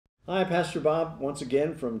Hi, Pastor Bob, once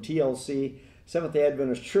again from TLC, Seventh-day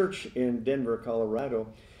Adventist Church in Denver,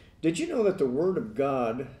 Colorado. Did you know that the Word of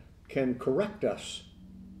God can correct us?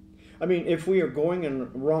 I mean, if we are going in the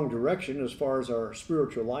wrong direction as far as our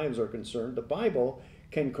spiritual lives are concerned, the Bible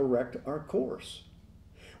can correct our course.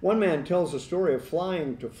 One man tells a story of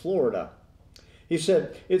flying to Florida. He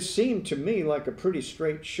said, "It seemed to me like a pretty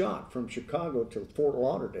straight shot from Chicago to Fort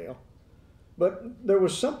Lauderdale, but there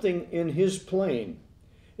was something in his plane,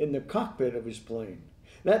 in the cockpit of his plane.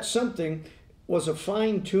 That something was a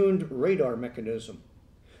fine-tuned radar mechanism.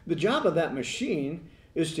 The job of that machine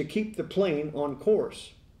is to keep the plane on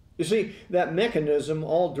course. You see, that mechanism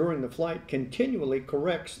all during the flight continually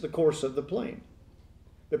corrects the course of the plane.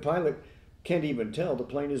 The pilot can't even tell the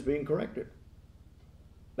plane is being corrected."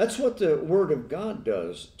 That's what the Word of God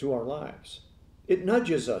does to our lives. It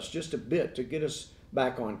nudges us just a bit to get us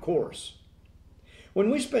back on course. When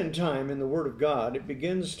we spend time in the Word of God, it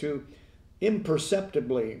begins to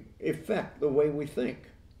imperceptibly affect the way we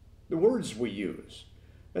think, the words we use,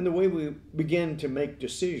 and the way we begin to make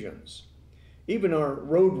decisions. Even our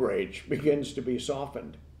road rage begins to be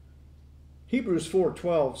softened. Hebrews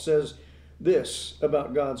 4:12 says this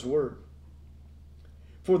about God's Word: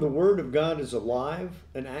 "For the Word of God is alive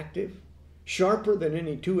and active, sharper than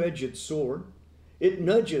any two-edged sword. It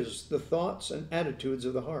nudges the thoughts and attitudes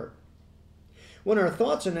of the heart." When our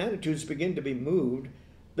thoughts and attitudes begin to be moved,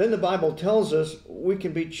 then the Bible tells us we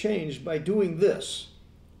can be changed by doing this.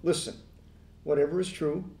 Listen, whatever is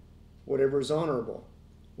true, whatever is honorable,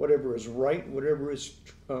 whatever is right, whatever is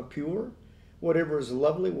pure, whatever is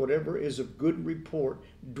lovely, whatever is of good report,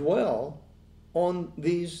 dwell on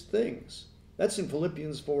these things. That's in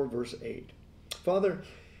Philippians 4, verse 8. Father,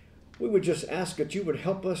 we would just ask that you would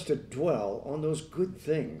help us to dwell on those good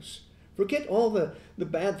things. Forget all the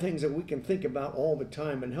bad things that we can think about all the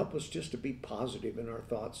time and help us just to be positive in our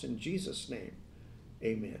thoughts. In Jesus' name,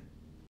 amen.